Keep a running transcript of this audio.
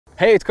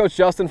Hey, it's Coach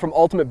Justin from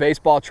Ultimate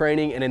Baseball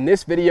Training, and in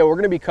this video we're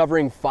going to be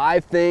covering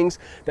 5 things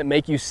that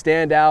make you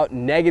stand out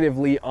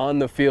negatively on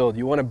the field.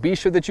 You want to be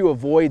sure that you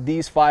avoid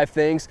these 5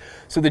 things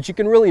so that you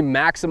can really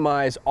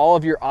maximize all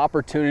of your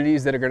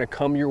opportunities that are going to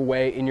come your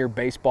way in your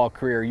baseball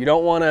career. You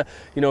don't want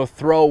to,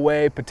 throw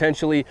away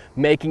potentially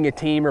making a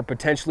team or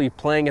potentially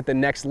playing at the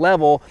next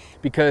level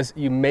because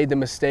you made the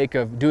mistake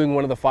of doing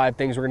one of the 5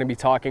 things we're going to be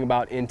talking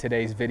about in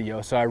today's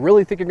video. So I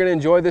really think you're going to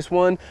enjoy this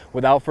one.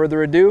 Without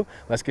further ado,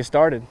 let's get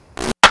started.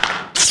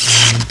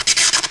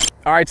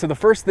 All right, so the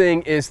first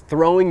thing is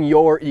throwing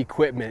your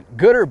equipment.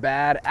 Good or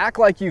bad, act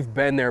like you've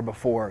been there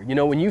before. You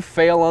know, when you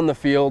fail on the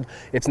field,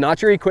 it's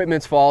not your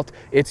equipment's fault,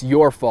 it's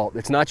your fault.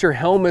 It's not your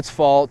helmet's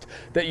fault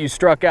that you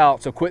struck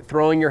out, so quit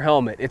throwing your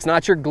helmet. It's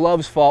not your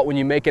glove's fault when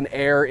you make an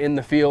error in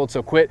the field,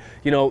 so quit,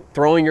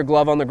 throwing your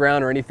glove on the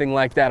ground or anything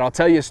like that. I'll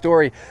tell you a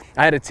story.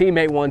 I had a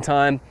teammate one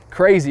time,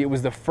 crazy. It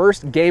was the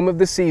first game of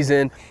the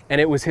season and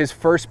it was his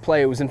first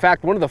play. It was in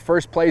fact one of the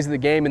first plays of the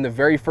game in the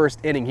very first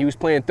inning. He was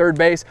playing third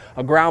base,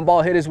 a ground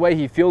ball hit his way,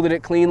 he fielded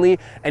it cleanly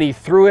and he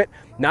threw it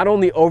not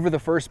only over the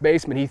first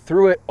baseman, he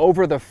threw it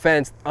over the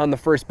fence on the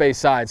first base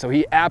side. So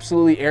he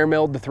absolutely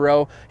airmailed the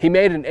throw. He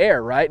made an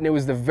error, right? And it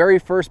was the very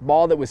first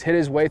ball that was hit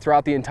his way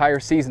throughout the entire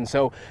season.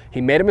 So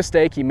he made a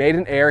mistake, he made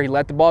an error, he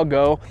let the ball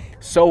go.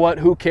 So what,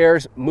 who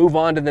cares? Move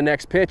on to the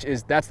next pitch.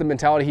 That's the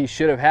mentality he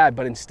should have had.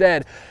 But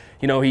instead,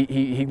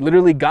 he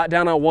literally got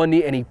down on one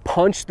knee and he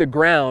punched the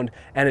ground,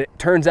 and it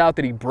turns out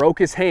that he broke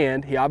his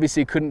hand. He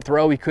obviously couldn't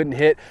throw, he couldn't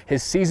hit.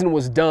 His season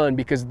was done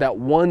because of that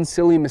one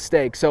silly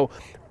mistake. So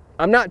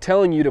I'm not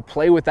telling you to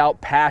play without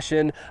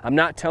passion. I'm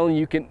not telling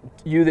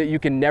you that you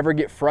can never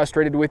get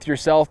frustrated with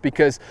yourself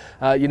because,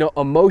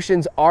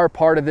 emotions are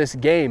part of this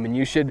game and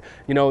you should,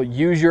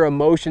 use your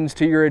emotions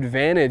to your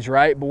advantage,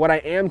 right? But what I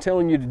am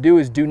telling you to do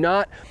is do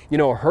not,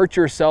 hurt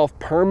yourself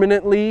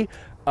permanently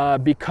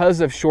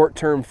because of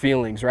short-term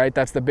feelings, right?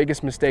 That's the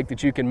biggest mistake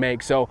that you can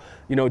make. So,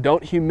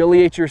 don't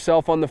humiliate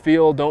yourself on the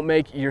field. Don't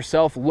make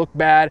yourself look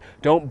bad.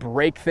 Don't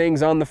break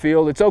things on the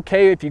field. It's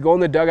okay if you go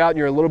in the dugout and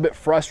you're a little bit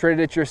frustrated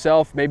at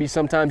yourself. Maybe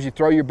sometimes you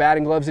throw your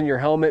batting gloves in your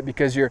helmet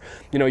because you're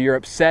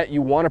upset.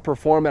 You want to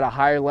perform at a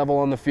higher level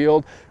on the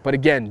field. But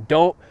again,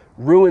 don't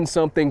ruin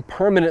something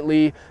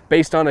permanently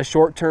based on a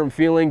short-term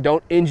feeling.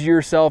 Don't injure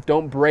yourself,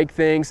 don't break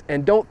things,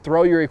 and don't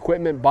throw your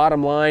equipment.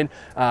 Bottom line,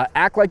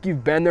 act like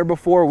you've been there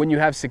before when you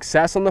have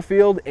success on the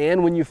field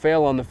and when you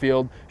fail on the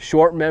field.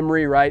 Short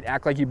memory, right?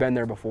 Act like you've been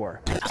there before.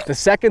 The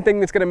second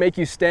thing that's going to make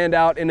you stand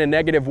out in a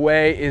negative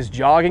way is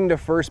jogging to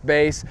first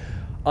base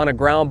on a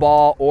ground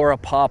ball or a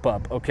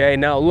pop-up, okay?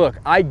 Now look,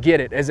 I get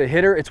it. As a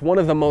hitter, it's one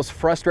of the most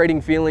frustrating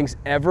feelings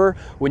ever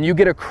when you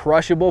get a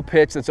crushable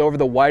pitch that's over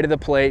the white of the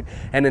plate,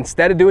 and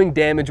instead of doing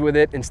damage with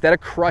it, instead of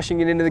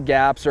crushing it into the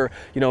gaps, or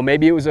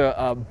maybe it was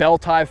a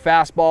bell-tie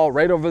fastball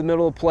right over the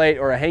middle of the plate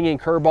or a hanging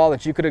curveball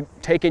that you could have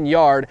taken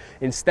yard,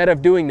 instead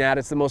of doing that,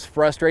 it's the most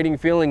frustrating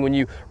feeling when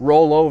you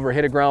roll over,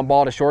 hit a ground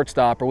ball to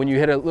shortstop, or when you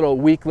hit a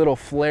weak little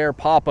flare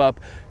pop-up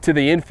to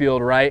the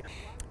infield, right?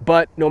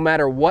 But no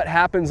matter what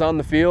happens on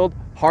the field,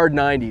 hard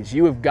 90s.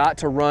 You have got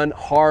to run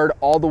hard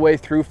all the way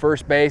through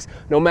first base,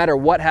 no matter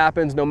what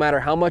happens, no matter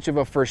how much of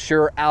a for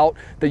sure out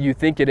that you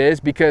think it is,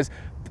 because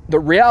the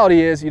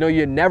reality is,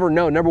 you never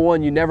know. Number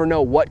one, you never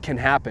know what can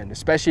happen,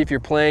 especially if you're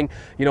playing,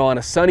 on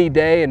a sunny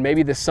day and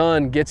maybe the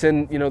sun gets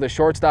in, the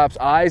shortstop's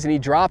eyes and he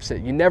drops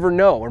it. You never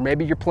know. Or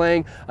maybe you're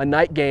playing a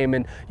night game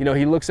and,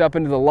 he looks up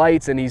into the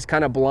lights and he's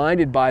kind of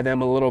blinded by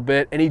them a little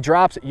bit and he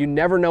drops it. You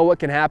never know what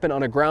can happen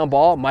on a ground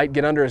ball. Might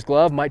get under his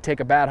glove, might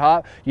take a bad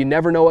hop. You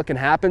never know what can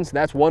happen. So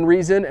that's one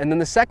reason. And then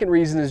the second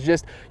reason is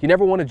just you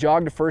never want to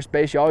jog to first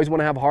base. You always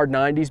want to have hard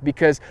 90s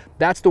because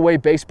that's the way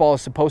baseball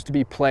is supposed to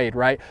be played,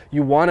 right?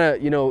 You want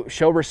to,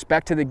 show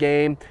respect to the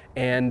game,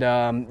 and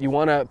you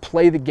want to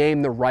play the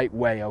game the right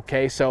way,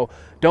 okay? So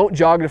don't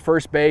jog to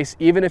first base,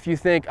 even if you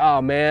think,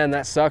 oh man,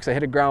 that sucks, I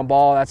hit a ground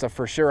ball, that's a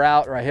for sure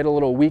out, or I hit a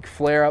little weak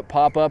flare up,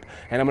 pop up,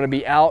 and I'm going to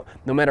be out.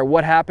 No matter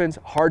what happens,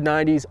 hard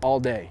 90s all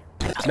day.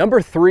 Number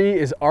 3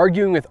 is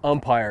arguing with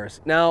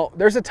umpires. Now,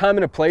 there's a time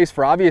and a place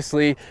for,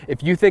 obviously,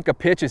 if you think a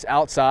pitch is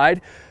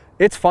outside,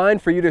 it's fine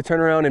for you to turn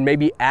around and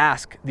maybe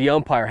ask the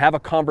umpire, have a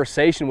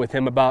conversation with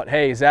him about,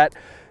 hey,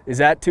 is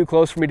that too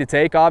close for me to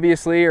take,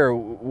 obviously, or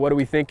what are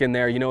we thinking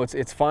there?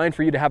 It's fine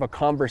for you to have a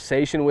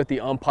conversation with the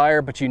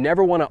umpire, but you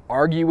never want to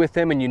argue with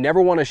him and you never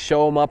want to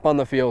show him up on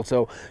the field.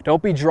 So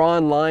don't be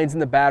drawing lines in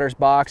the batter's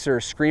box or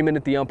screaming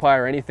at the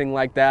umpire or anything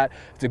like that.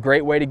 It's a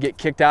great way to get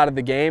kicked out of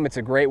the game. It's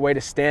a great way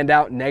to stand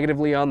out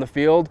negatively on the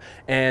field.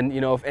 And,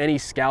 if any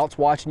scouts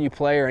watching you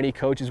play or any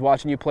coaches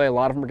watching you play, a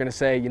lot of them are going to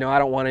say, I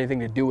don't want anything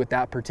to do with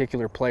that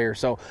particular player.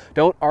 So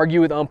don't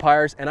argue with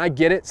umpires. And I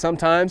get it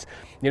sometimes,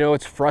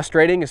 it's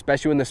frustrating,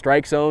 especially when the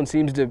strike zone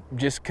seems to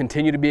just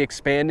continue to be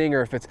expanding,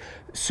 or if it's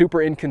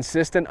super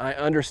inconsistent. I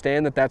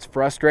understand that that's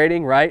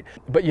frustrating, right?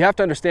 But you have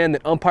to understand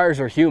that umpires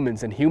are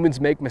humans and humans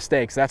make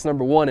mistakes. That's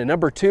number one. And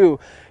number two,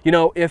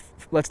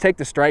 let's take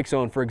the strike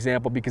zone, for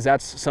example, because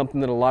that's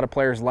something that a lot of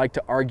players like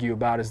to argue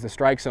about, is the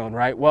strike zone,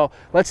 right? Well,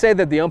 let's say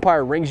that the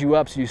umpire rings you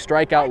up so you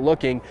strike out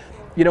looking.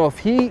 you know, if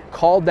he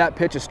called that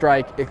pitch a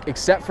strike,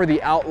 except for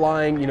the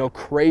outlying, you know,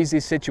 crazy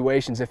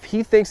situations, if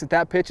he thinks that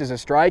that pitch is a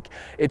strike,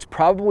 it's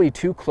probably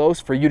too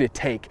close for you to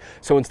take.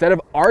 So instead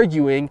of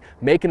arguing,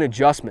 make an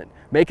adjustment.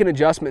 Make an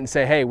adjustment and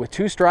say, hey, with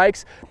 2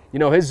 strikes, you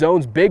know, his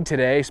zone's big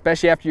today,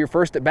 especially after your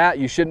first at bat.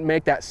 You shouldn't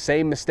make that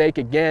same mistake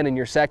again in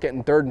your second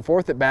and third and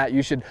fourth at bat.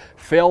 You should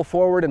fail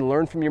forward and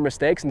learn from your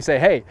mistakes and say,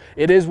 hey,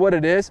 it is what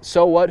it is.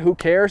 So what? Who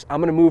cares?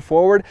 I'm going to move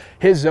forward.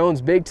 His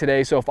zone's big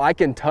today, so if I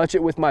can touch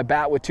it with my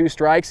bat with 2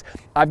 strikes,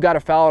 I've got to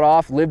foul it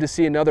off, live to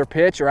see another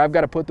pitch, or I've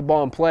got to put the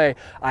ball in play.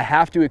 I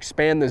have to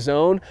expand the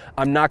zone.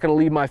 I'm not going to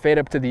leave my fate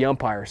up to the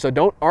umpire. So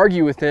don't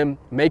argue with him.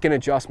 Make an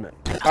adjustment.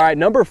 All right,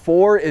 number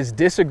 4 is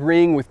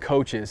disagreeing with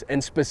coaches.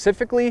 And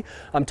specifically,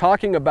 I'm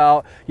talking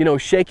about, you know,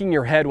 shaking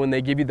your head when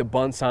they give you the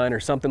bunt sign or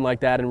something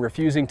like that and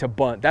refusing to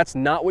bunt. That's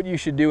not what you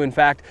should do. In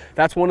fact,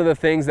 that's one of the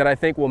things that I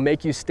think will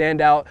make you stand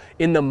out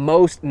in the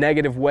most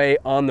negative way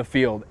on the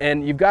field.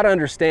 And you've got to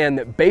understand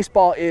that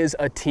baseball is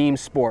a team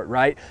sport,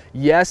 right?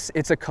 Yes,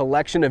 it's a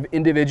collection of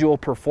individual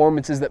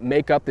performances that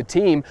make up the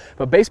team,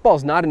 but baseball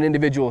is not an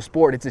individual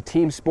sport. It's a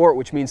team sport,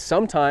 which means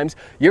sometimes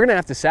you're going to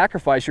have to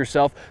sacrifice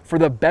yourself for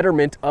the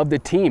betterment of the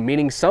team,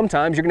 meaning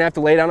sometimes you're going to have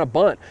to lay down a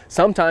bunt.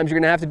 Sometimes you're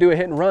going to have to do a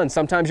hit and run.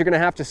 Sometimes you're going to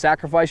have to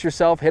sacrifice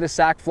yourself, hit a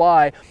sac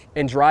fly,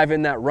 and drive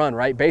in that run,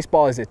 right?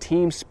 Baseball is a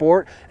team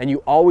sport, and you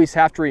always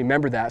have to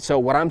remember that. So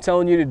what I'm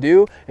telling you to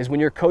do is when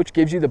your coach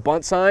gives you the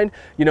bunt sign,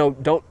 you know,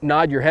 don't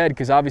nod your head,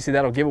 because obviously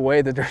that'll give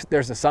away that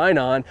there's a sign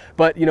on.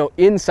 But, you know,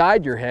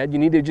 inside your head, you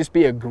need to just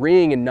be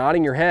agreeing and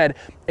nodding your head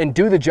and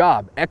do the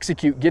job.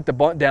 Execute, get the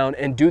bunt down,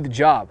 and do the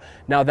job.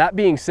 Now, that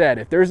being said,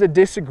 if there's a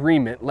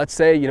disagreement, let's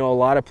say, you know, a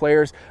lot of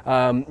players,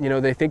 you know,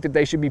 they think that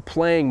they should be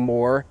playing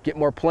more, get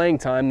more playing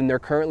time than they're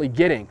currently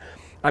getting.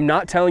 I'm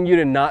not telling you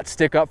to not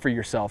stick up for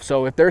yourself.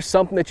 So if there's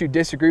something that you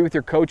disagree with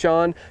your coach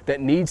on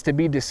that needs to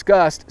be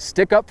discussed,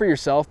 stick up for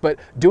yourself, but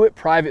do it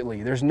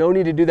privately. There's no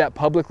need to do that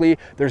publicly.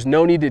 There's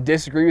no need to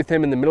disagree with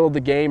him in the middle of the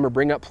game or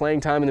bring up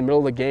playing time in the middle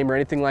of the game or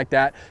anything like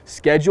that.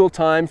 Schedule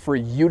time for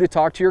you to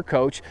talk to your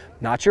coach,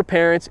 not your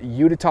parents,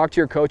 you to talk to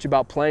your coach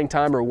about playing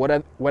time or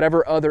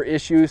whatever other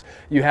issues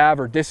you have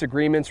or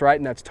disagreements, right?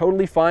 And that's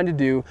totally fine to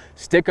do.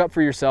 Stick up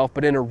for yourself,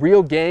 but in a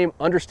real game,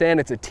 understand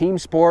it's a team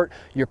sport.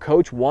 Your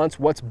coach wants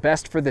what's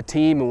best for the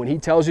team, and when he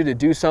tells you to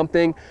do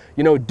something,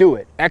 you know, do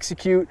it,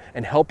 execute,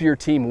 and help your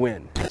team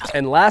win.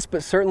 And last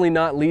but certainly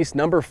not least,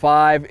 number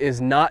 5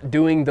 is not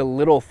doing the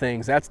little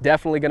things. That's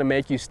definitely going to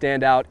make you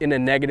stand out in a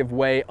negative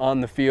way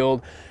on the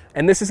field.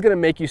 And this is going to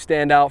make you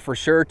stand out for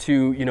sure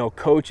to, you know,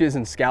 coaches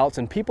and scouts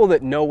and people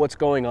that know what's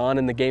going on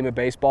in the game of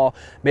baseball.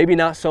 Maybe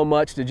not so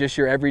much to just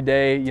your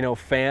everyday, you know,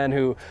 fan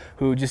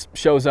who just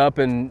shows up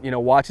and, you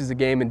know, watches the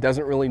game and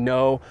doesn't really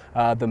know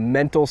the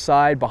mental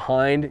side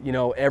behind, you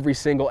know, every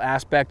single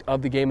aspect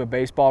of the game of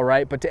baseball,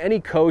 right? But to any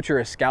coach or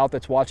a scout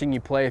that's watching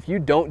you play, if you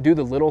don't do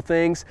the little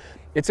things,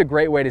 it's a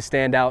great way to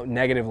stand out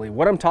negatively.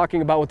 What I'm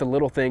talking about with the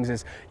little things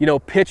is, you know,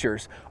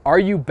 pitchers. Are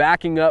you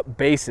backing up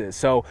bases?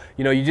 So,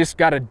 you know, you just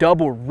got a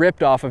double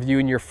ripped off of you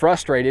and you're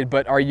frustrated,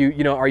 but are you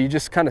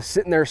just kind of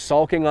sitting there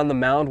sulking on the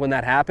mound when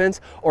that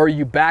happens? Or are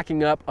you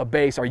backing up a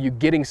base? Are you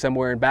getting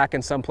somewhere and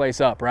backing someplace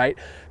up, right?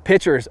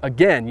 Pitchers,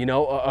 again, you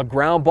know, a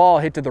ground ball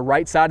hit to the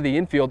right side of the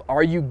infield.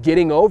 Are you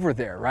getting over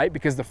there, right?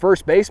 Because the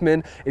first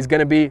baseman is going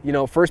to be, you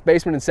know, first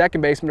baseman and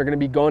second baseman are going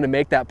to be going to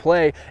make that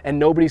play and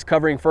nobody's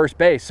covering first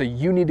base. So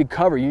you need to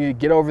cover. You need to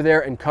get over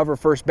there and cover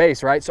first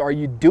base, right? So are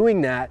you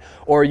doing that,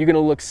 or are you going to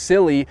look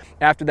silly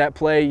after that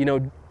play, you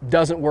know,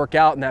 doesn't work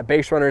out and that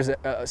base runner is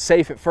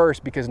safe at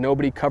first because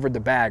nobody covered the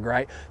bag,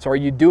 right? So are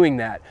you doing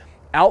that?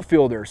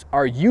 Outfielders,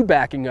 are you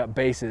backing up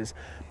bases?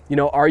 You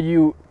know, are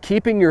you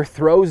keeping your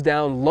throws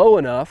down low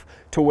enough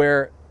to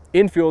where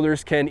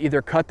infielders can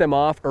either cut them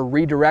off or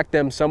redirect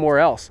them somewhere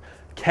else?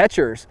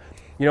 Catchers,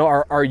 you know,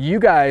 are you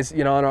guys,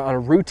 you know, on a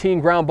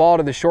routine ground ball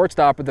to the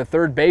shortstop or the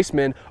third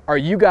baseman, are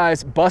you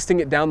guys busting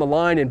it down the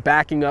line and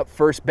backing up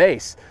first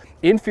base?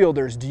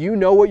 Infielders, do you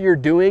know what you're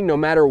doing no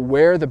matter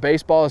where the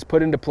baseball is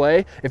put into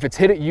play? If it's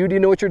hit at you, do you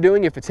know what you're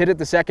doing? If it's hit at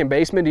the second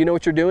baseman, do you know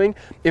what you're doing?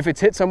 If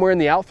it's hit somewhere in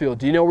the outfield,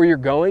 do you know where you're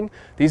going?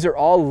 These are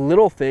all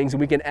little things,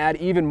 and we can add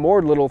even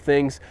more little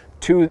things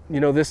to, you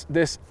know,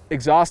 this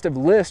exhaustive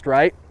list,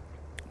 right?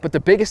 But the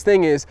biggest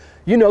thing is,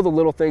 you know, the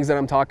little things that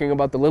I'm talking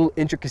about, the little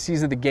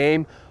intricacies of the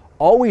game.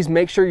 Always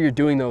make sure you're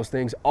doing those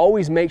things.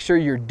 Always make sure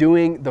you're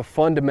doing the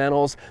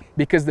fundamentals,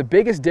 because the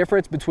biggest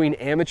difference between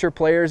amateur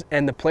players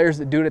and the players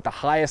that do it at the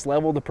highest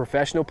level, the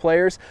professional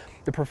players,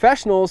 the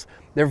professionals,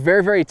 they're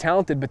very, very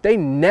talented, but they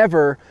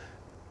never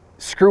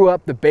screw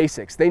up the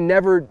basics. They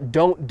never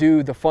don't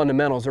do the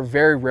fundamentals, or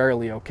very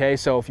rarely, okay?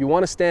 So if you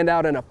want to stand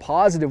out in a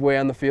positive way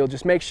on the field,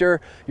 just make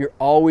sure you're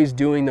always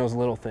doing those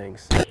little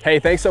things. Hey,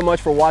 thanks so much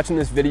for watching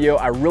this video.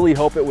 I really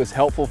hope it was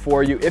helpful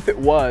for you. If it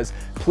was,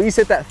 please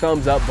hit that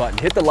thumbs up button.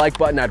 Hit the like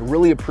button. I'd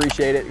really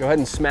appreciate it. Go ahead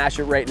and smash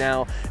it right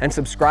now, and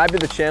subscribe to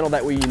the channel.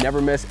 That way you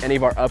never miss any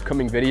of our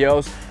upcoming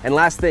videos. And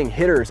last thing,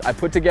 hitters, I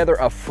put together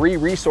a free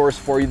resource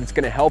for you that's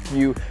going to help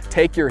you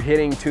take your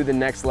hitting to the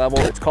next level.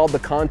 It's called the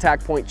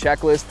Contact Point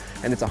Checklist.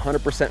 and it's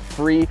 100%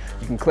 free.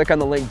 You can click on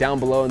the link down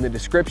below in the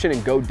description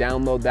and go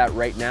download that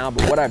right now.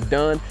 But what I've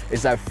done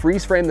is I've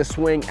freeze framed the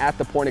swing at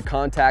the point of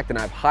contact, and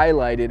I've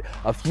highlighted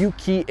a few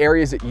key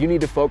areas that you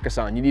need to focus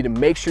on. You need to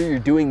make sure you're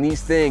doing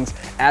these things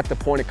at the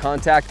point of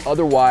contact.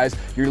 Otherwise,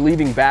 you're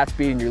leaving bat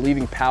speed and you're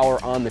leaving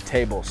power on the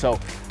table. So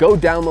go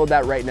download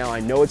that right now. I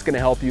know it's going to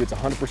help you. It's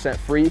 100%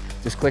 free.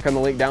 Just click on the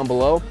link down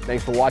below.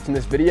 Thanks for watching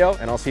this video,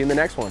 and I'll see you in the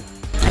next one.